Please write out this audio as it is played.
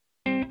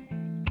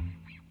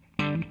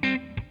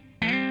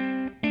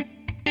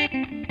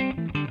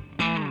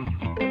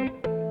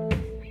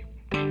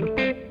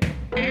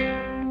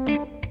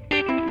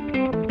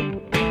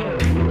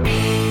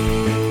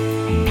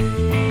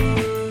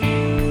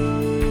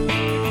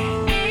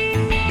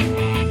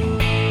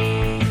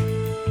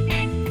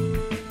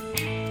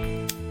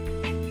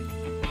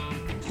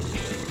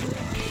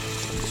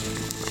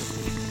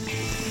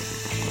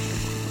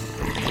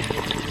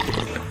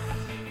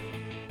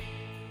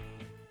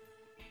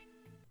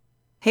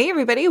Hey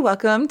everybody,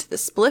 welcome to the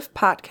Spliff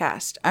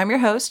Podcast. I'm your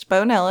host,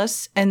 Bo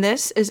Nellis, and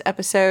this is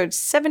episode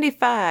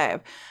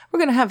 75. We're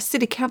going to have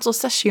City Council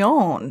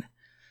Sesh-On.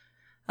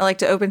 I like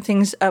to open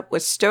things up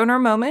with stoner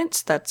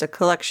moments. That's a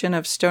collection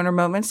of stoner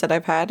moments that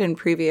I've had in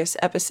previous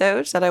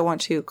episodes that I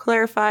want to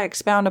clarify,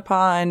 expound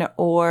upon,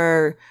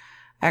 or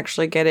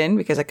actually get in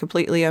because I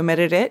completely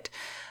omitted it.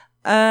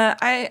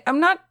 I'm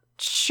not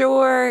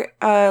sure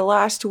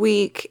last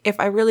week if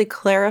I really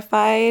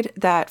clarified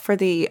that for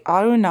the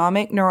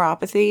autonomic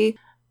neuropathy,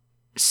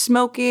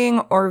 smoking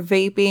or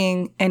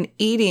vaping and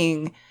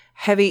eating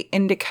heavy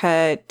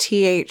indica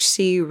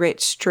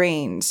THC-rich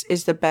strains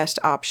is the best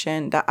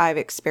option that I've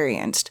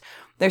experienced.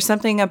 There's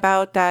something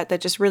about that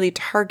just really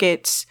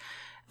targets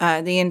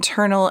the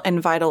internal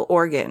and vital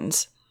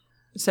organs.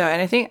 So,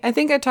 and I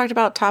think I talked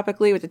about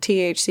topically with the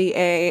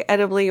THCA,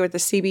 edibly with the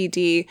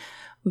CBD,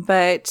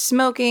 but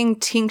smoking,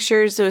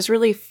 tinctures, those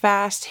really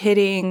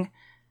fast-hitting,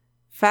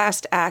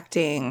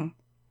 fast-acting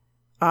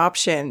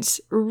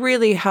options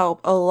really help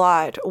a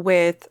lot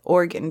with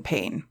organ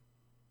pain.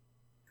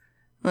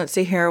 Let's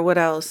see here. What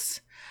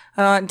else?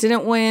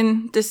 Didn't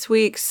win this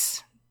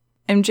week's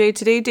MJ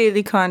Today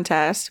Daily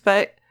contest,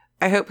 but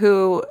I hope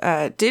who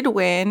did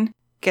win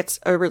gets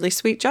a really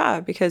sweet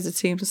job because it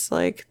seems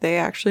like they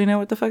actually know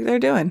what the fuck they're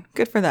doing.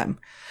 Good for them.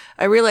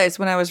 I realized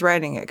when I was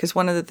writing it, because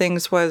one of the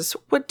things was,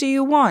 what do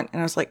you want? And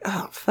I was like,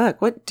 oh,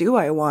 fuck, what do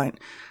I want?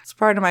 It's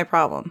part of my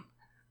problem.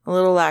 A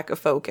little lack of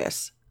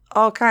focus.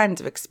 All kinds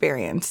of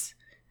experience.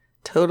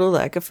 Total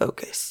lack of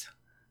focus.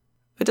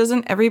 But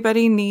doesn't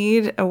everybody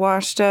need a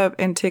washed-up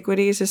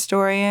antiquities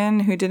historian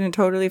who didn't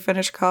totally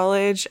finish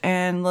college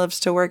and loves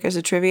to work as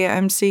a trivia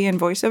MC and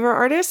voiceover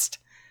artist?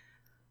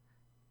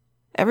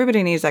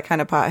 Everybody needs that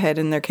kind of pothead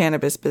in their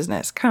cannabis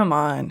business. Come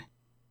on.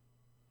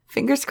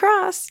 Fingers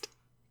crossed.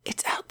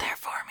 It's out there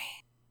for me.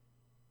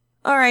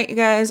 All right, you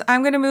guys,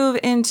 I'm going to move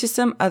into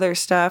some other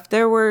stuff.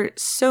 There were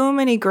so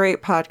many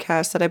great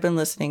podcasts that I've been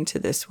listening to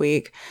this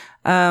week.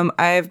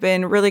 I've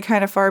been really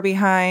kind of far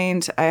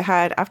behind. I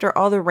had, after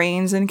all the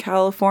rains in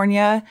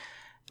California,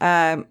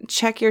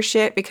 check your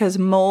shit because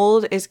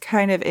mold is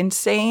kind of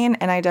insane.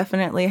 And I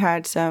definitely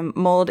had some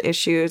mold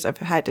issues. I've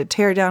had to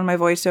tear down my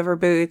voiceover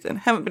booth and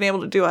haven't been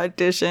able to do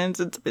auditions.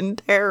 It's been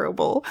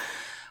terrible.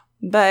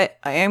 But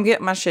I am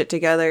getting my shit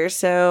together,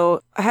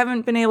 so I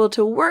haven't been able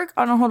to work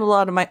on a whole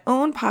lot of my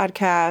own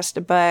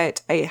podcast,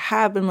 but I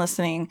have been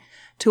listening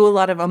to a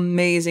lot of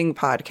amazing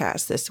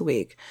podcasts this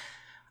week.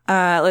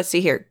 Let's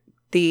see here.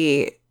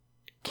 The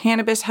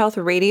Cannabis Health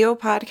Radio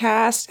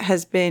podcast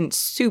has been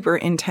super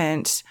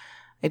intense.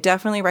 I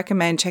definitely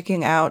recommend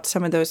checking out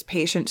some of those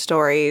patient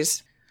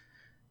stories.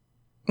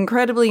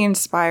 Incredibly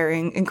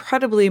inspiring,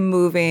 incredibly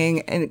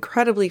moving,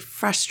 incredibly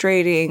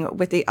frustrating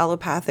with the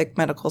allopathic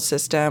medical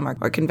system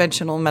or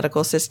conventional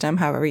medical system,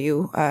 however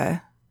you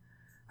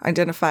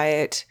identify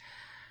it.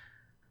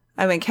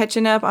 I've been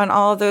catching up on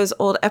all of those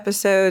old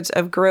episodes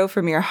of Grow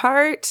From Your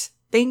Heart.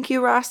 Thank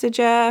you, Rasta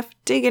Jeff.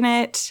 Digging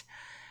it.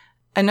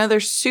 Another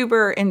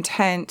super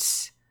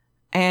intense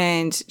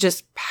and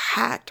just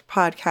packed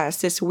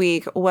podcast this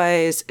week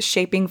was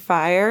Shaping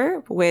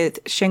Fire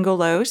with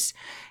Shingolos.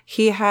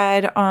 He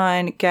had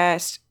on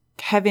guest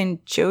Kevin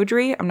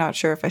Jodrey. I'm not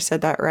sure if I said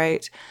that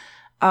right.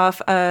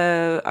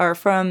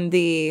 From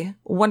the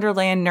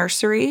Wonderland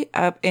Nursery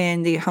up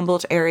in the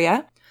Humboldt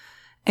area.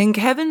 And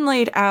Kevin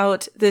laid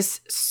out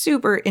this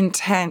super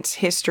intense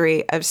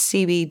history of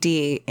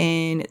CBD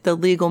in the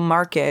legal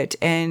market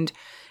and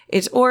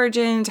its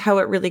origins, how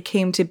it really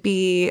came to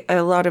be,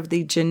 a lot of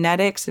the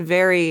genetics,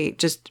 very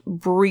just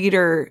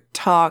breeder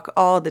talk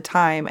all the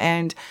time.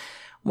 And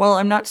while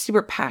I'm not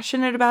super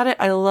passionate about it,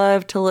 I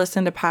love to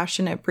listen to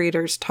passionate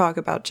breeders talk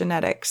about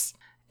genetics.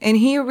 And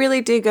he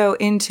really did go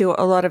into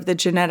a lot of the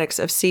genetics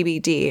of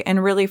CBD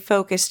and really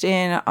focused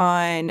in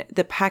on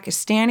the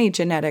Pakistani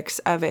genetics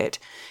of it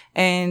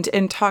and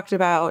talked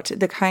about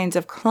the kinds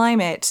of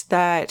climates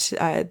that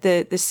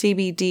the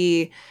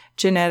CBD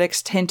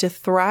genetics tend to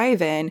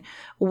thrive in,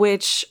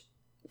 which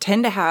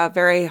tend to have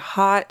very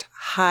hot,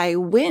 high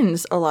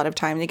winds a lot of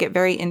time. They get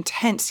very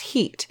intense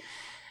heat.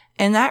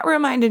 And that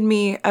reminded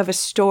me of a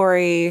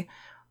story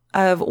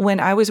of when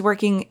I was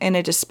working in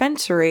a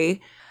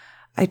dispensary.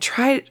 I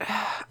tried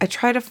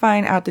to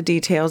find out the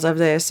details of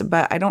this,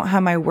 but I don't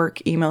have my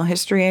work email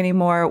history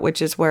anymore,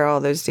 which is where all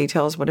those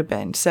details would have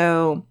been.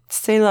 So,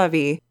 c'est la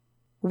vie.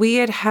 We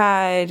had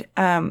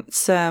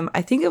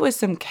I think it was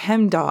some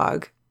Chem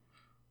Dog,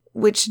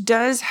 which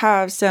does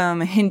have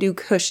some Hindu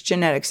Kush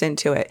genetics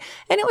into it.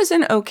 And it was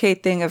an okay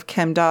thing of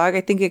Chem Dog.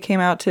 I think it came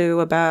out to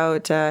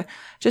about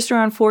just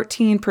around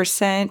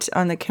 14%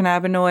 on the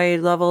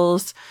cannabinoid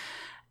levels.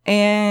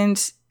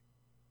 And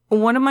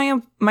one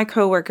of my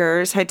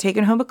coworkers had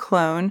taken home a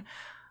clone,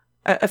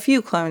 a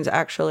few clones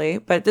actually,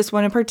 but this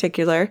one in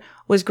particular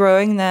was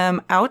growing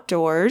them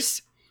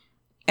outdoors.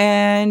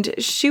 And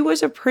she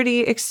was a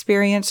pretty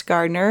experienced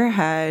gardener,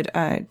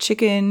 had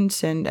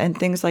chickens and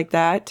things like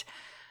that.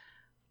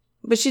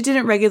 But she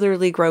didn't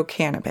regularly grow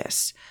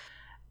cannabis.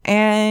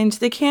 And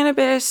the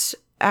cannabis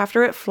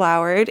after it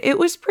flowered, it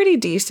was pretty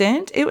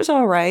decent. It was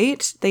all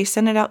right. They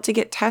sent it out to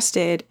get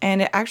tested,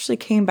 and it actually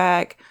came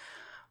back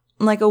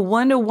like a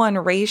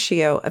 1-to-1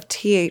 ratio of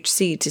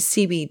THC to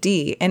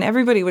CBD, and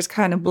everybody was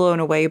kind of blown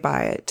away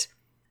by it.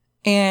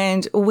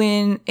 And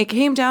when it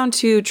came down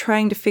to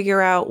trying to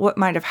figure out what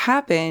might have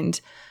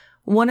happened,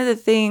 one of the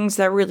things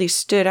that really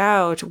stood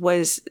out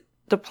was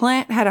the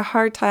plant had a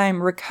hard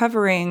time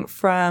recovering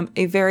from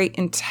a very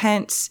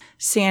intense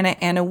Santa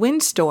Ana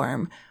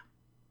windstorm.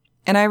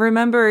 And I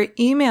remember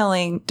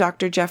emailing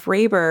Dr. Jeff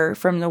Raber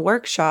from the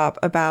workshop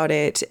about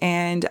it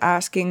and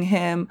asking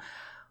him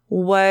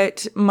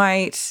what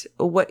might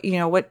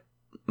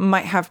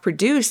have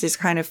produced this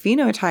kind of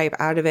phenotype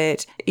out of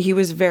it. He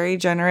was very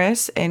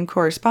generous in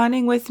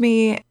corresponding with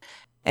me.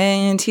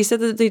 And he said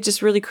that they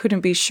just really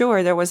couldn't be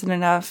sure. There wasn't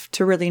enough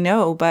to really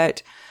know.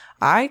 But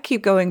I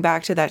keep going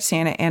back to that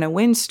Santa Ana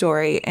wind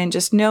story and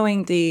just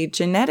knowing the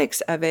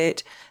genetics of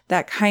it,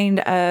 that kind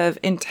of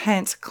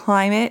intense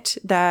climate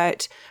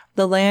that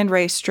the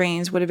landrace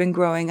strains would have been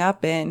growing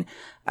up in.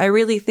 I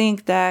really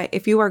think that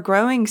if you are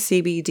growing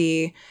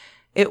CBD,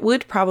 it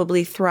would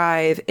probably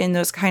thrive in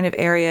those kind of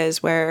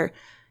areas where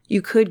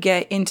you could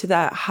get into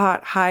that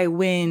hot, high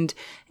wind.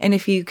 And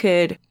if you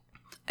could,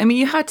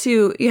 you have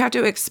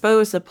to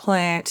expose the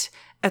plant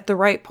at the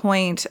right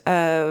point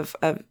of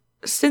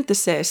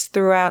synthesis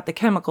throughout the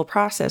chemical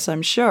process,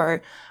 I'm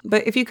sure.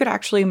 But if you could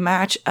actually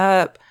match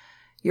up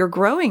your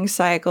growing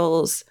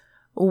cycles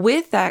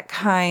with that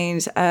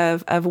kind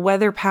of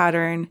weather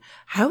pattern,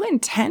 how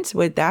intense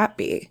would that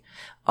be?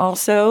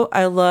 Also,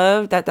 I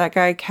love that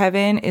guy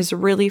Kevin is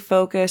really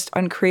focused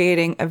on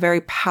creating a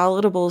very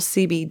palatable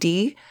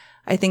CBD.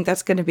 I think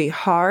that's going to be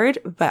hard,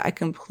 but I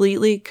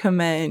completely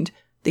commend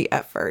the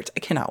effort. I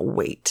cannot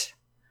wait.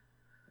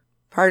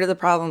 Part of the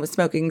problem with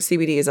smoking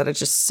CBD is that it's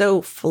just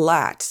so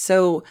flat.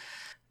 I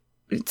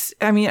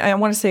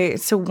want to say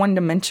it's so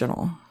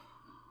one-dimensional.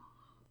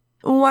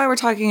 While we're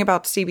talking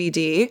about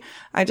CBD,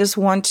 I just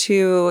want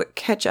to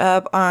catch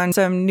up on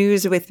some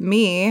news with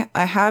me.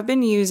 I have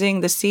been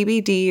using the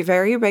CBD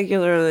very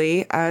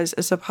regularly as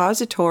a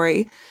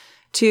suppository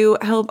to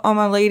help all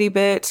my lady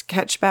bits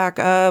catch back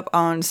up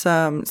on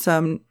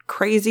some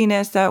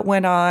craziness that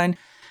went on.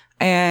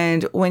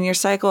 And when your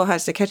cycle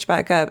has to catch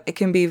back up, it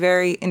can be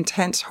very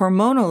intense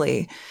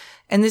hormonally.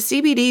 And the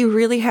CBD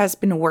really has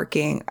been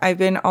working. I've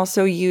been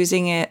also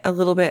using it a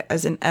little bit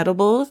as an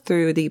edible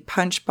through the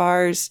Punch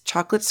Bars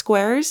chocolate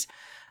squares.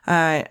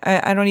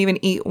 I don't even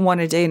eat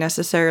one a day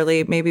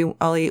necessarily. Maybe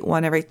I'll eat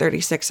one every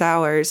 36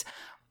 hours.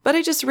 But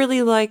I just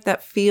really like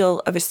that feel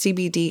of a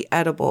CBD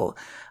edible.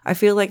 I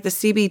feel like the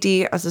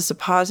CBD as a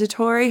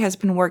suppository has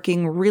been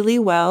working really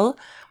well,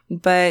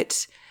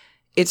 but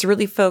it's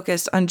really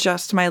focused on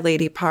just my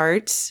lady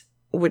parts,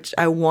 which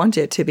I want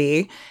it to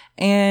be.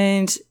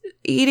 And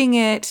eating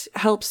it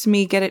helps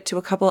me get it to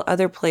a couple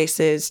other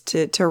places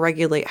to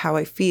regulate how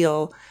I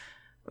feel,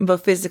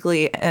 both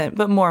physically,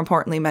 but more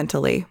importantly,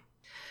 mentally.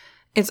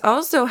 It's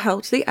also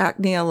helped the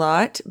acne a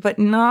lot, but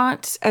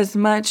not as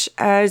much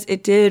as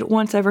it did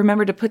once I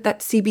remembered to put that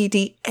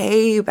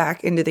CBDA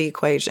back into the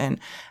equation.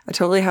 I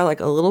totally had like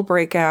a little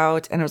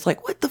breakout and I was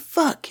like, what the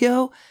fuck,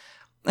 yo?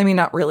 I mean,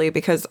 not really,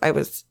 because I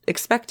was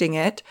expecting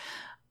it.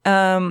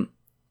 And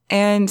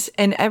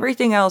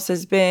everything else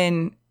has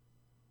been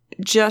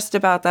just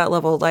about that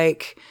level.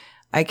 Like,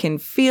 I can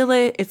feel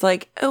it. It's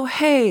like, oh,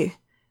 hey,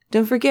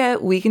 don't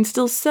forget, we can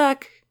still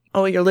suck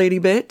all your lady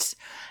bits.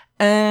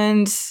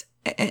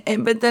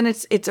 But then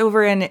it's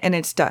over and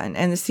it's done.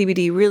 And the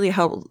CBD really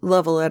helped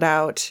level it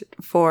out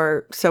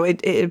so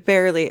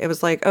it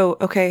was like, oh,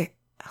 okay,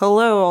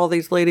 hello, all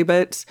these lady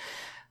bits.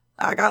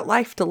 I got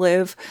life to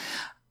live.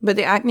 But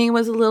the acne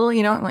was a little,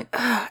 I'm like,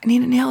 I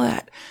need to nail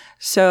that.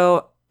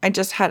 So I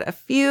just had a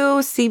few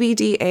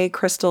CBDA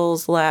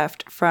crystals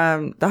left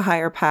from the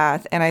Higher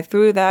Path, and I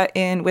threw that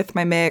in with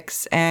my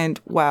mix, and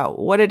wow,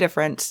 what a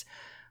difference.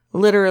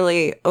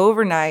 Literally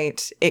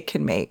overnight it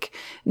can make.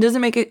 It doesn't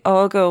make it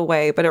all go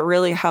away, but it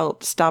really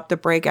helped stop the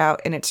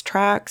breakout in its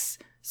tracks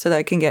so that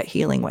I can get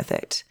healing with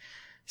it.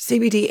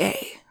 CBDA.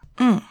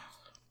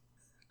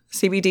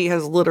 CBD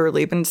has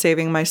literally been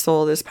saving my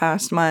soul this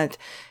past month.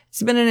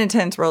 It's been an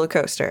intense roller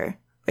coaster,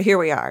 but here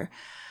we are.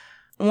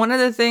 One of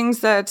the things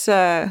that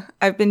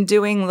I've been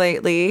doing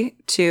lately,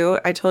 too,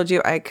 I told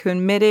you I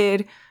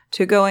committed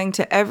to going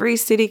to every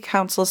city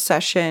council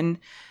session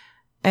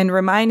and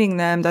reminding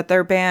them that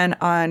their ban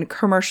on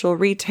commercial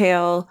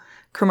retail,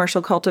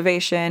 commercial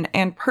cultivation,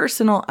 and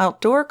personal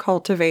outdoor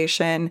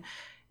cultivation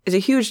is a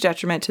huge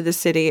detriment to the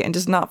city and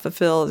does not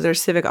fulfill their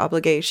civic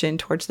obligation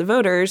towards the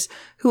voters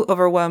who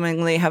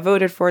overwhelmingly have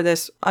voted for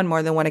this on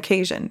more than one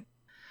occasion.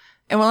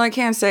 And while I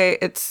can't say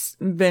it's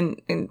been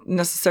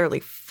necessarily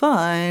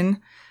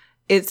fun,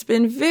 it's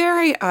been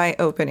very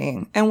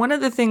eye-opening. And one of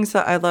the things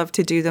that I love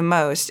to do the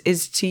most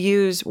is to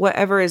use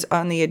whatever is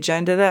on the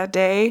agenda that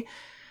day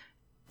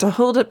to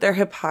hold up their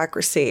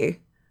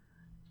hypocrisy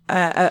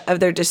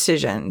of their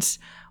decisions.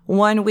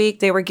 One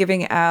week they were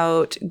giving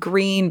out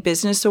green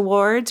business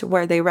awards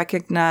where they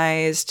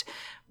recognized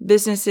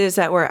businesses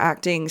that were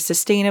acting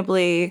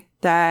sustainably,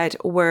 that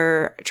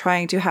were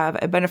trying to have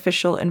a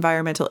beneficial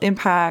environmental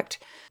impact,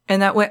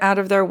 and that went out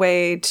of their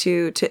way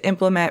to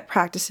implement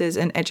practices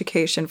and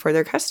education for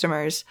their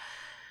customers.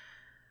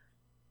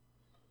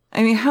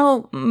 I mean,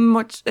 how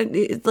much,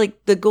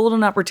 like, the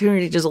golden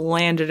opportunity just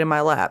landed in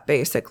my lap,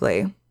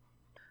 basically.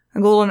 A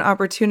golden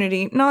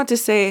opportunity not to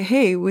say,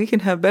 hey, we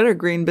can have better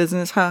green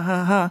business, ha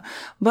ha ha,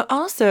 but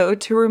also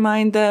to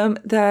remind them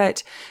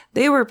that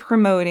they were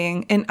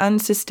promoting an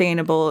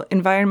unsustainable,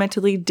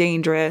 environmentally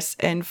dangerous,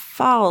 and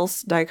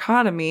false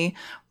dichotomy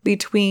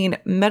between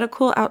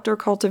medical outdoor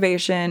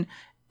cultivation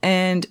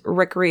and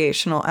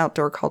recreational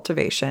outdoor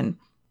cultivation.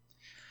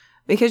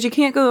 Because you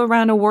can't go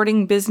around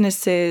awarding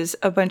businesses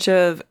a bunch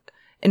of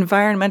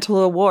environmental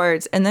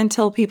awards and then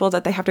tell people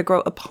that they have to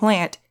grow a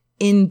plant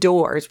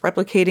indoors,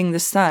 replicating the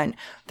sun,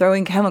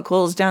 throwing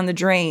chemicals down the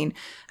drain.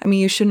 I mean,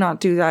 you should not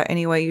do that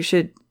anyway. You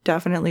should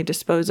definitely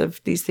dispose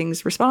of these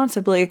things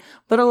responsibly,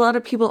 but a lot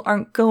of people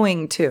aren't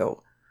going to.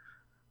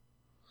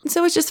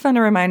 So it's just fun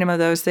to remind them of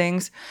those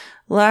things.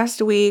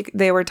 Last week,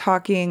 they were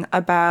talking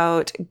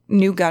about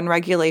new gun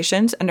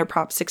regulations under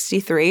Prop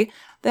 63.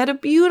 They had a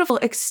beautiful,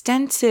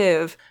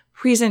 extensive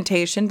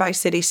presentation by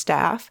city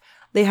staff.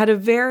 They had a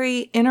very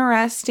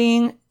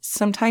interesting,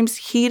 sometimes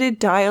heated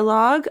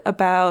dialogue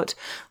about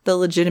the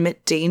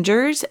legitimate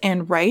dangers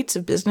and rights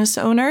of business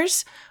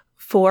owners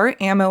for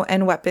ammo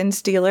and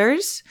weapons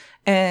dealers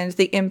and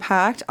the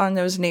impact on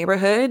those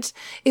neighborhoods.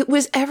 It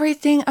was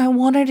everything I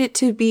wanted it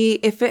to be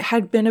if it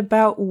had been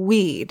about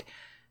weed.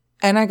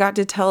 And I got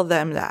to tell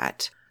them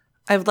that.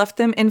 I've left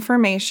them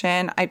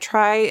information. I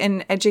try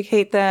and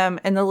educate them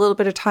in the little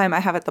bit of time I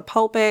have at the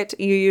pulpit.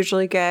 You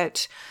usually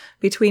get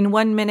between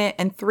 1 minute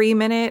and 3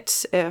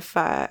 minutes if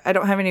I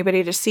don't have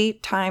anybody to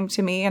seat time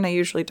to me, and I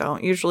usually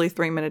don't. Usually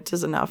 3 minutes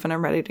is enough and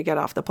I'm ready to get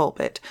off the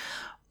pulpit.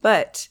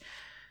 But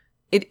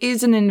it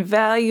is an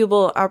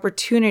invaluable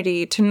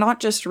opportunity to not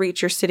just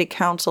reach your city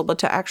council, but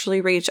to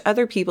actually reach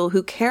other people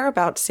who care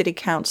about city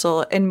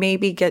council and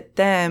maybe get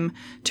them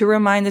to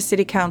remind the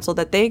city council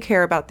that they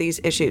care about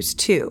these issues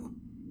too.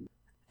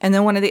 And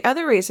then one of the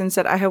other reasons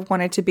that I have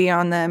wanted to be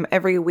on them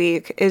every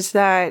week is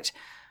that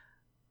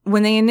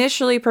when they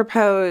initially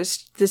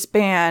proposed this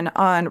ban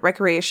on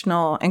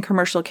recreational and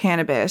commercial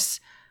cannabis,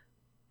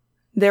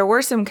 there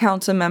were some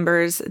council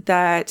members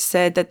that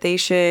said that they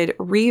should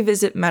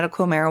revisit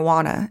medical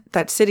marijuana,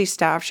 that city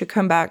staff should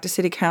come back to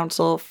city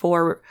council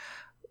for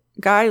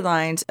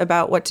guidelines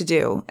about what to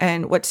do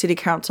and what city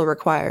council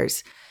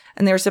requires.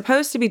 And they were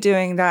supposed to be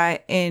doing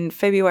that in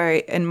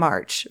February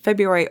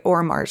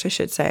or March, I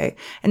should say.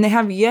 And they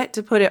have yet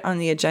to put it on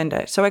the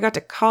agenda. So I got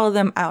to call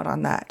them out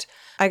on that.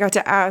 I got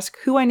to ask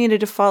who I needed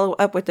to follow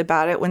up with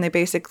about it when they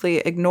basically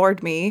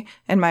ignored me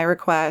and my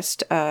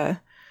request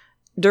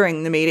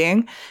during the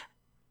meeting.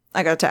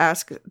 I got to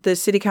ask the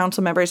city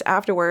council members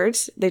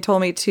afterwards. They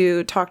told me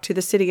to talk to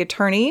the city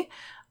attorney.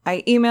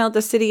 I emailed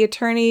the city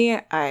attorney.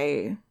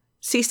 I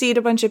CC'd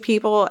a bunch of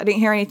people. I didn't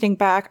hear anything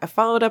back. I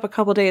followed up a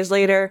couple days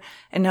later,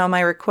 and now my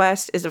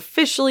request is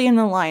officially in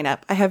the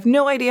lineup. I have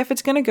no idea if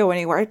it's going to go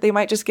anywhere. They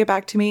might just get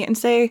back to me and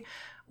say,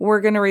 we're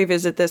going to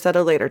revisit this at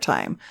a later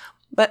time.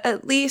 But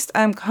at least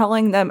I'm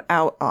calling them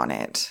out on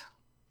it.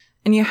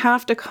 And you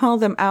have to call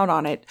them out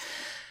on it.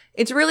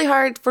 It's really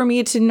hard for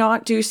me to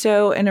not do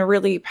so in a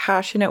really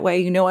passionate way.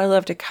 You know I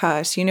love to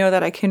cuss. You know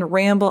that I can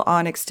ramble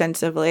on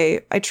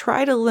extensively. I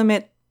try to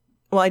limit,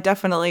 well, I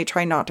definitely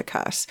try not to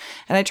cuss.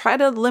 And I try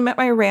to limit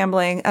my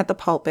rambling at the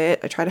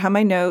pulpit. I try to have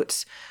my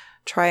notes,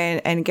 try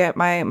and get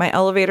my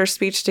elevator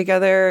speech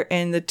together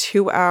in the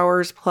 2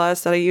 hours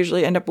plus that I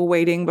usually end up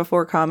waiting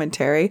before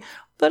commentary.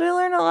 But I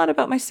learn a lot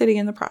about my city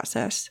in the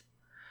process.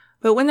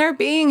 But when they're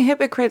being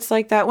hypocrites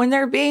like that, when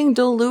they're being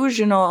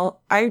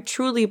delusional, I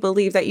truly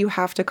believe that you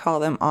have to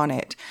call them on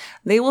it.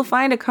 They will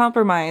find a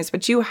compromise,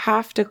 but you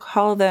have to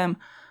call them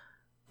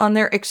on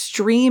their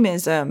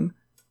extremism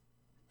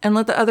and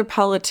let the other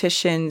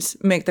politicians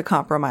make the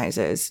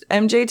compromises.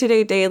 MJ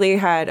Today Daily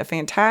had a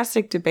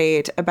fantastic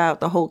debate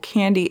about the whole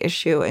candy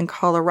issue in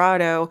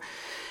Colorado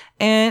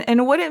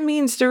and what it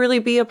means to really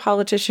be a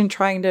politician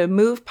trying to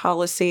move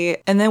policy,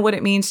 and then what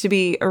it means to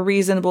be a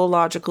reasonable,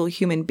 logical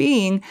human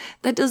being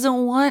that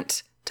doesn't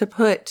want to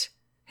put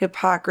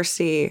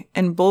hypocrisy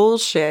and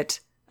bullshit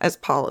as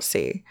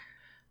policy.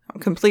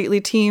 I'm completely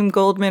Team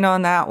Goldman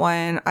on that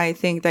one. I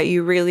think that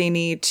you really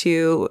need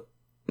to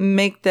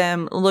make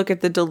them look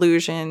at the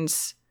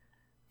delusions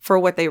for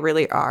what they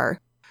really are.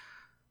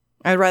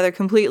 I'd rather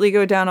completely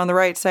go down on the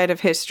right side of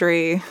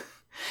history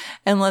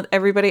and let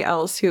everybody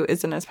else who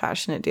isn't as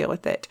passionate deal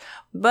with it.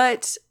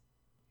 But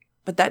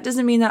that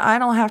doesn't mean that I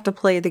don't have to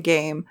play the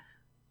game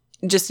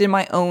just in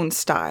my own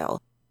style.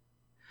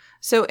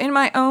 So in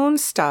my own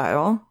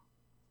style,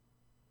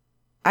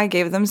 I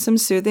gave them some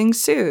soothing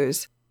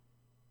soothes.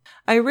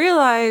 I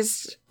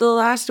realized the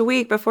last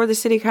week before the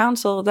city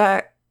council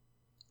that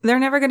they're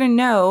never going to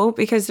know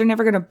because they're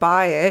never going to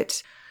buy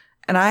it.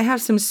 And I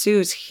have some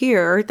soothes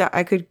here that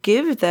I could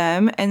give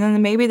them, and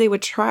then maybe they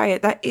would try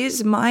it. That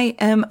is my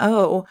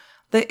MO.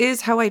 That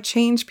is how I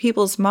change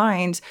people's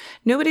minds.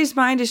 Nobody's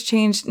mind is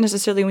changed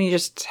necessarily when you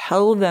just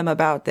tell them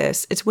about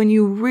this. It's when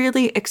you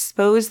really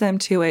expose them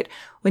to it,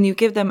 when you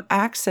give them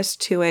access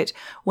to it,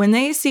 when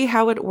they see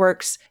how it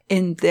works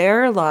in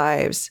their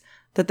lives,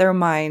 that their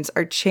minds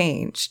are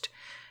changed.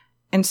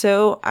 And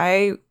so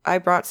I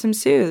brought some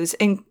soothes.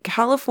 In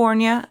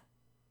California,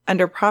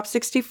 under Prop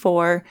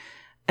 64,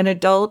 an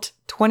adult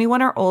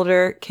 21 or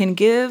older can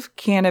give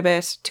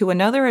cannabis to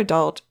another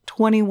adult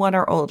 21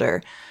 or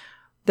older.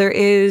 There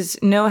is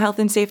no health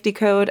and safety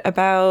code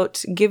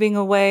about giving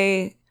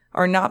away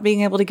or not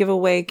being able to give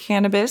away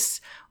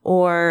cannabis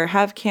or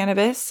have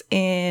cannabis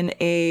in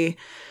a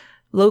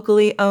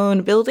locally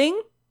owned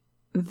building.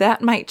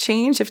 That might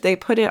change if they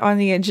put it on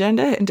the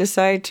agenda and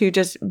decide to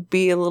just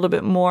be a little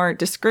bit more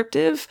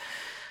descriptive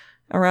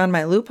around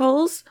my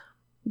loopholes.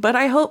 But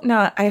I hope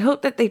not. I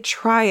hope that they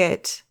try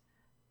it.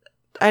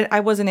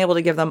 I wasn't able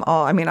to give them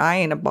all. I mean, I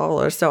ain't a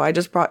baller, so I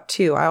just brought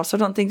 2. I also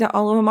don't think that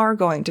all of them are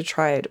going to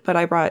try it, but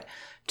I brought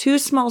 2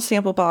 small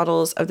sample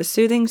bottles of the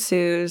Soothing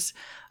Soothes.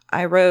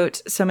 I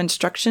wrote some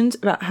instructions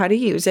about how to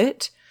use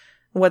it,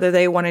 whether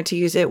they wanted to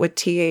use it with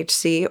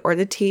THC or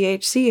the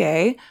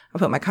THCA. I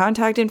put my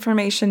contact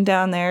information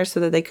down there so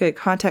that they could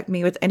contact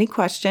me with any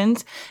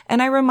questions.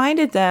 And I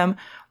reminded them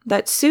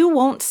that Sue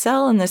won't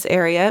sell in this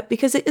area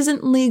because it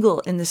isn't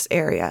legal in this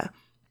area.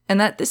 And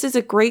that this is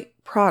a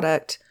great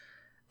product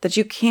that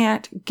you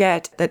can't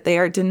get, that they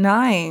are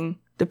denying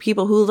the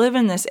people who live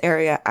in this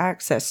area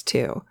access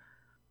to.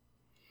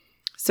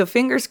 So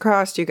fingers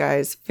crossed, you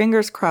guys,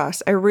 fingers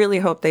crossed. I really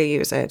hope they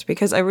use it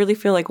because I really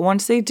feel like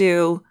once they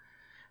do,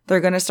 they're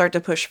going to start to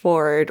push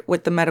forward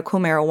with the medical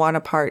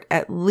marijuana part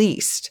at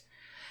least.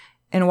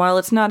 And while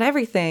it's not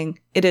everything,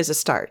 it is a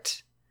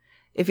start.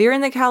 If you're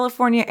in the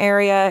California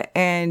area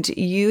and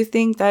you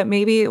think that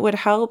maybe it would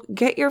help,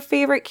 get your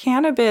favorite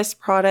cannabis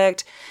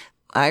product.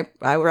 I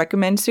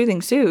recommend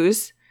Soothing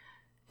Soothes.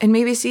 And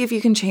maybe see if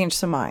you can change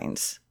some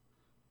minds.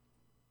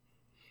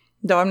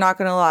 Though I'm not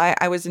going to lie,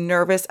 I was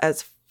nervous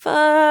as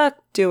fuck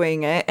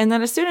doing it. And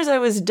then as soon as I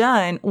was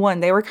done, one,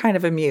 they were kind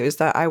of amused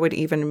that I would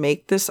even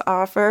make this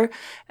offer.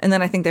 And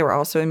then I think they were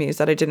also amused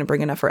that I didn't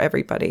bring enough for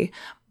everybody.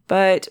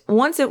 But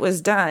once it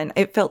was done,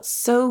 it felt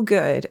so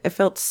good. It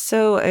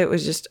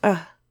was just,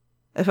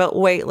 it felt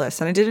weightless.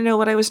 And I didn't know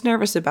what I was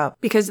nervous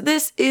about because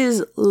this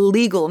is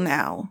legal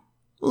now.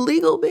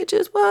 Legal,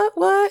 bitches.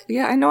 What?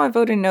 Yeah, I know I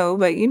voted no,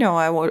 but you know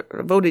I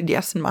voted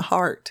yes in my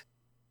heart.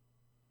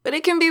 But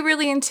it can be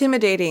really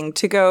intimidating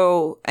to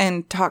go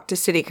and talk to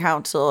city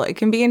council. It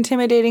can be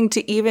intimidating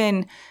to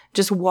even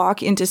just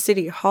walk into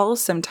city hall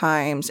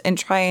sometimes and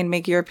try and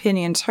make your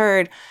opinions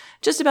heard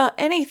just about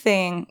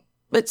anything,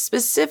 but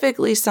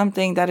specifically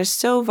something that is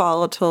so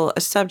volatile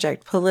a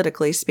subject,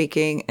 politically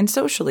speaking and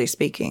socially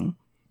speaking.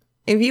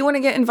 If you want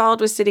to get involved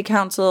with city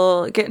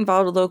council, get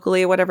involved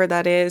locally, whatever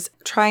that is,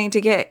 trying to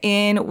get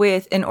in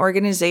with an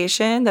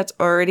organization that's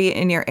already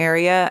in your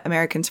area,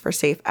 Americans for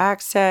Safe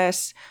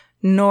Access,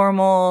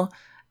 Normal,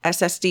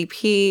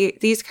 SSDP,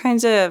 these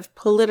kinds of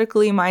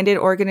politically minded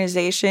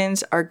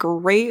organizations are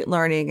great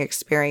learning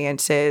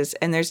experiences.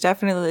 And there's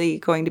definitely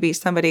going to be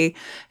somebody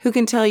who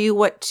can tell you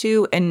what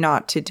to and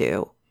not to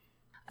do.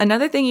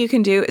 Another thing you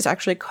can do is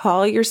actually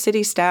call your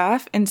city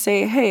staff and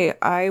say, hey,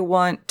 I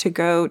want to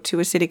go to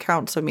a city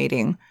council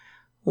meeting.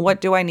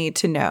 What do I need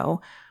to know?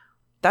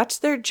 That's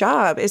their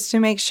job, is to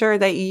make sure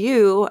that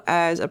you,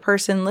 as a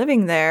person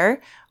living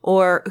there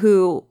or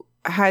who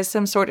has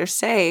some sort of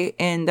say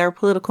in their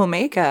political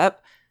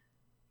makeup,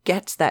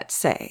 gets that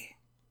say,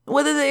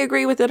 whether they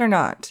agree with it or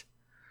not.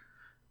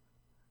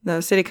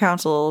 The city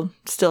council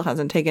still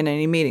hasn't taken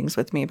any meetings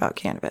with me about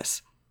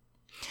cannabis.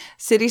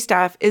 City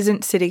staff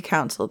isn't city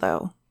council,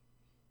 though.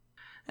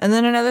 And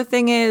then another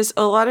thing is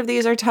a lot of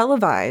these are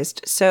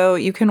televised, so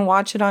you can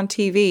watch it on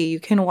TV, you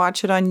can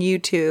watch it on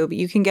YouTube,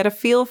 you can get a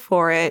feel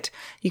for it,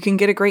 you can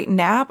get a great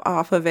nap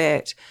off of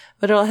it,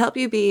 but it'll help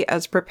you be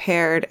as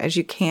prepared as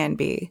you can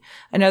be.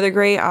 Another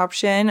great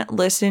option,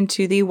 listen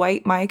to the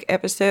White Mike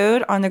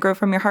episode on the Grow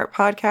From Your Heart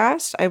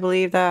podcast. I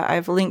believe that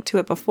I've linked to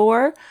it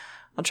before.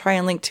 I'll try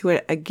and link to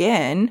it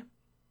again.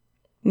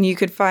 And you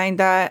could find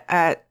that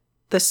at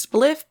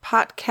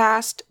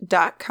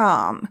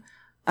thespliffpodcast.com.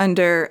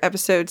 under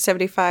episode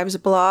 75's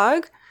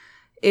blog.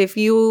 If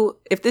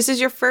this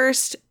is your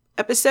first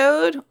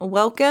episode,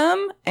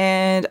 welcome.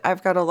 And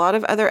I've got a lot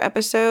of other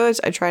episodes.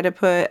 I try to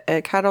put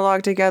a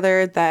catalog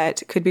together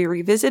that could be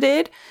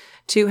revisited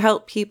to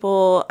help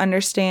people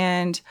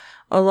understand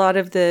a lot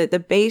of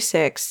the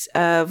basics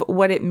of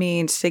what it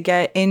means to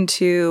get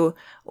into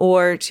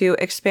or to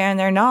expand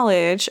their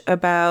knowledge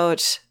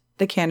about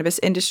the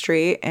cannabis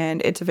industry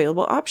and its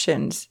available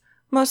options,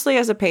 mostly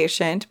as a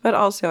patient, but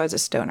also as a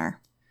stoner.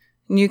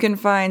 You can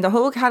find the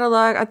whole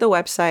catalog at the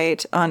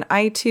website, on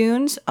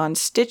iTunes, on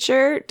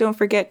Stitcher. Don't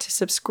forget to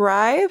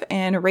subscribe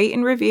and rate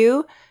and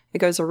review. It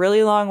goes a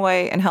really long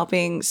way in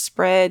helping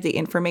spread the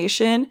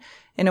information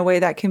in a way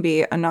that can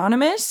be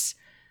anonymous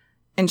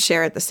and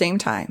share at the same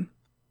time.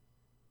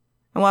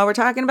 And while we're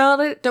talking about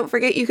it, don't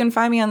forget you can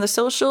find me on the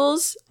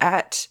socials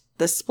at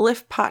The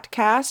Spliff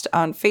Podcast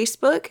on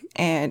Facebook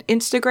and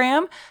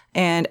Instagram,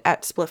 and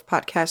at Spliff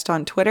Podcast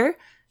on Twitter.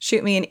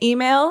 Shoot me an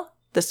email,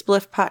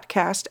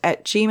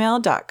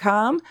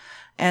 thespliffpodcast@gmail.com.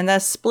 And the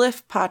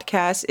Spliff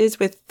Podcast is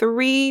with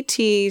 3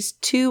 T's,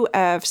 2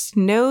 F's,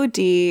 no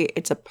D.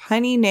 It's a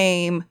punny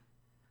name.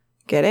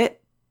 Get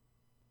it?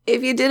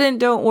 If you didn't,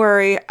 don't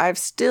worry. I've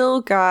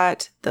still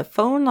got the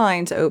phone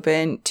lines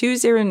open,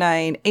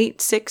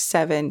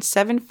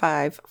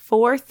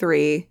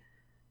 209-867-7543,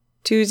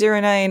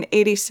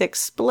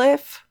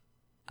 209-86-SPLIFF.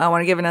 I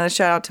want to give another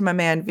shout out to my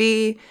man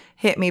V.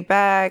 Hit me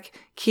back,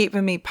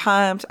 keeping me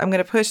pumped. I'm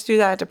going to push through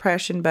that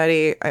depression,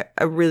 buddy. I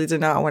really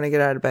did not want to get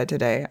out of bed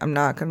today. I'm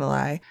not going to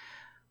lie.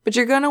 But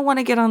you're going to want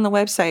to get on the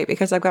website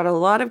because I've got a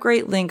lot of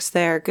great links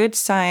there, good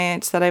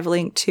science that I've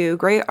linked to,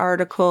 great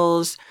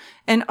articles,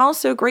 and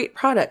also great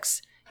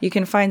products. You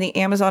can find the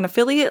Amazon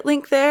affiliate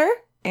link there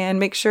and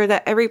make sure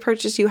that every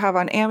purchase you have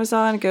on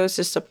Amazon goes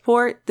to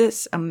support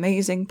this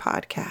amazing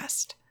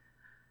podcast.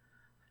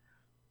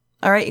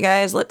 All right, you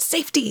guys, let's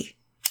safety.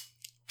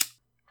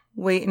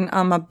 Waiting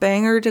on my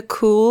banger to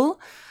cool.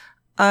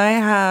 I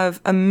have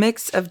a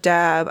mix of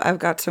dab. I've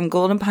got some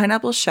golden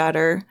pineapple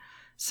shatter,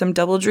 some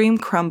double dream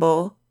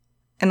crumble,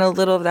 and a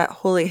little of that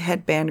holy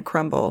headband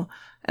crumble.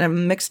 And I've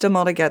mixed them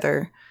all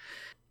together.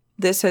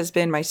 This has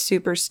been my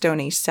super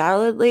stony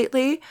salad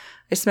lately.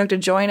 I smoked a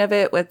joint of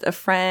it with a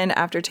friend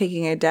after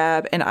taking a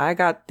dab, and I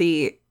got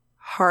the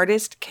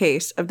hardest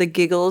case of the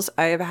giggles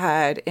I have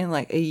had in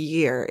like a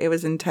year. It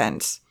was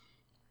intense.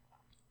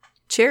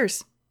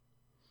 Cheers.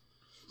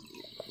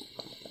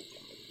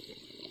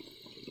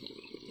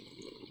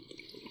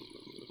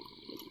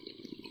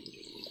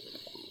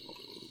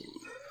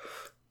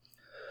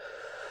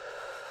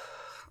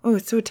 Oh,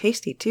 it's so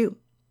tasty, too.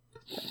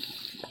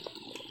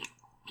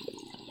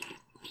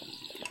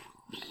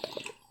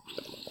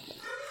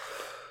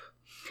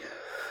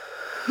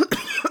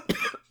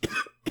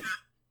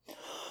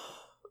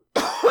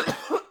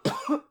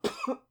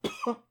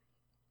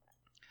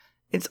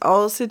 It's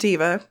all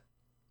sativa.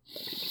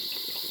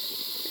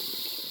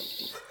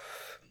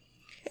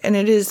 And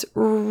it is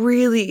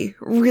really,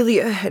 really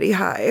a heady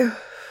high.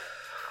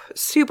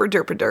 Super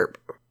derp.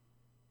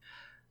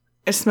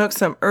 I smoked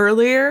some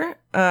earlier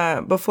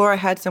before I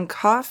had some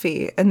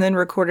coffee and then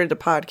recorded a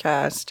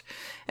podcast.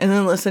 And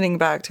then listening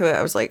back to it,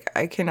 I was like,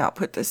 I cannot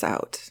put this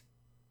out.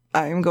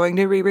 I'm going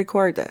to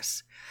re-record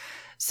this.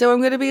 So I'm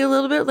going to be a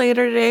little bit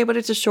later today, but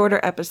it's a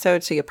shorter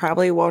episode, so you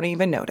probably won't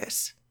even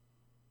notice.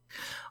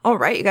 All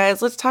right, you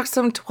guys, let's talk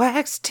some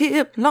Twax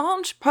Tip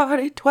launch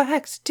party.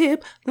 Twax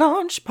Tip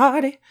launch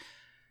party.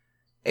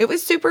 It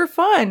was super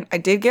fun. I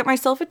did get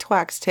myself a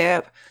Twax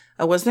Tip.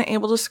 I wasn't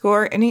able to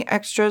score any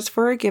extras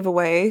for a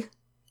giveaway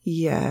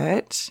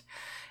yet.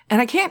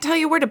 And I can't tell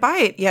you where to buy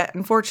it yet,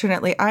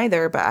 unfortunately,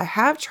 either. But I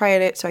have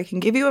tried it, so I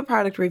can give you a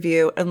product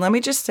review. And let me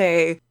just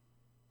say,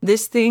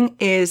 this thing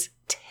is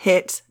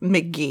tits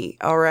McGee,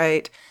 all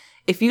right?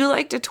 If you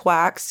like to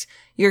twax,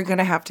 you're going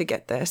to have to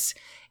get this.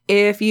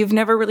 If you've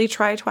never really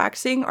tried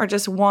twaxing or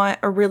just want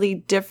a really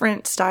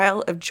different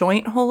style of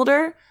joint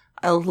holder,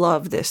 I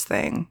love this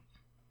thing.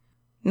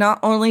 Not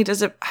only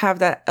does it have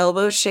that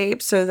elbow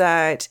shape so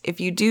that if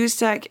you do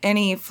suck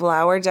any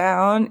flour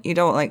down, you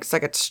don't like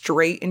suck it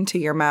straight into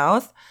your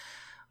mouth,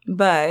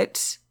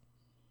 but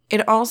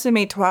it also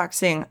made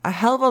twaxing a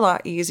hell of a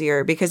lot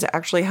easier because it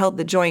actually held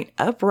the joint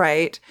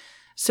upright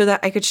so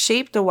that I could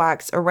shape the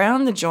wax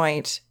around the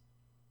joint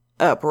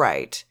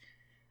upright.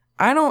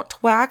 I don't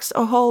twax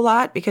a whole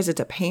lot because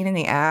it's a pain in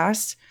the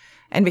ass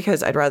and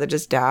because I'd rather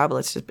just dab.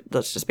 Let's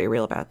just be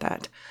real about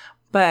that.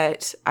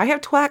 But I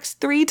have twaxed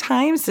 3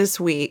 times this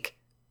week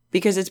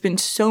because it's been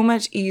so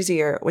much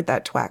easier with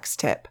that Twax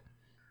Tip.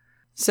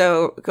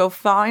 So go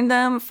find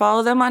them,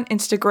 follow them on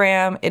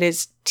Instagram. It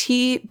is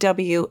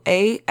TWAXTIP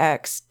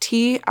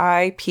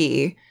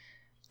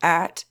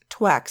at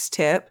Twax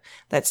Tip.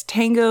 That's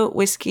Tango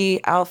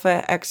Whiskey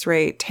Alpha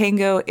X-Ray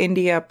Tango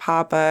India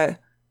Papa.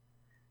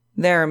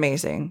 They're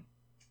amazing.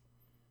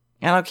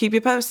 And I'll keep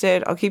you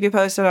posted. I'll keep you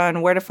posted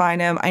on where to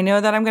find them. I know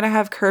that I'm going to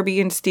have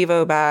Kirby and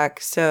Steve-O back,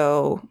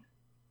 so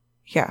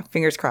yeah,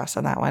 fingers crossed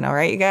on that one. All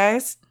right, you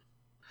guys?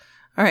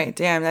 All right,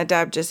 damn, that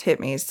dab just hit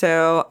me.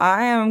 So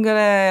I'm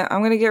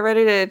gonna get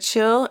ready to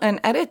chill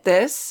and edit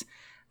this.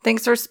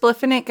 Thanks for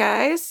spliffing it,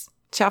 guys.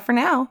 Ciao for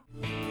now.